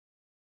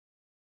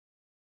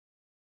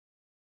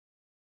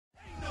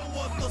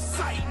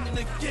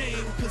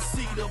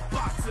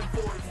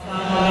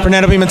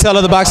Fernando Pimentel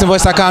of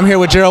ThaBoxingvoice.com here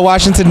with Gerald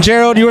Washington.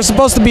 Gerald, you were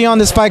supposed to be on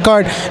this fight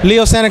card,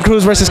 Leo Santa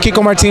Cruz versus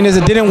Kiko Martinez.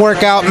 It didn't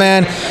work out,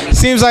 man.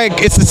 Seems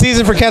like it's the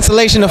season for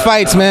cancellation of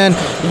fights, man.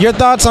 Your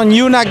thoughts on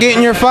you not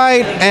getting your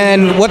fight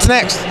and what's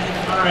next?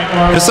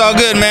 It's all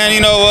good, man.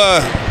 You know,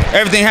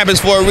 everything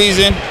happens for a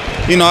reason.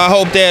 You know, I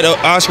hope that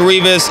Oscar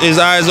Rivas, his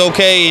eye is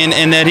okay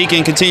and that he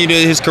can continue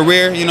his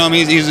career. You know what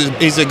I mean?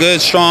 He's a good,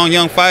 strong,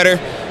 young fighter,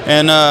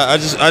 and I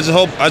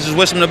just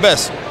wish him the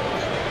best.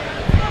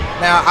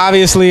 Now,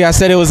 obviously, I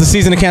said it was the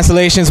season of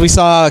cancellations. We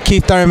saw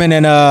Keith Thurman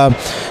and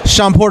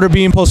Shawn Porter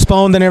being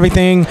postponed and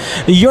everything.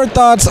 Your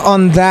thoughts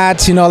on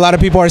that? You know, a lot of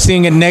people are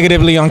seeing it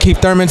negatively on Keith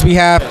Thurman's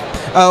behalf.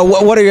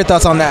 What are your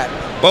thoughts on that?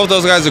 Both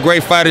those guys are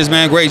great fighters,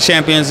 man. Great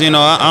champions. You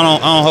know, I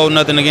don't hold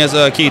nothing against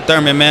Keith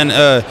Thurman,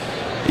 man.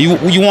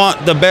 You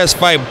want the best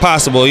fight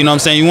possible. You know what I'm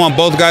saying? You want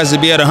both guys to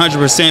be at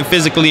 100%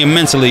 physically and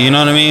mentally. You know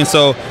what I mean?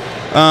 So.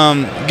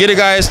 Get a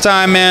guy his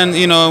time, man.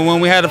 You know,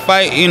 when we had a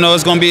fight, you know,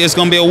 it's gonna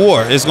be a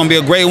war. It's gonna be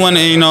a great one,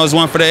 and you know, it's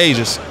one for the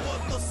ages.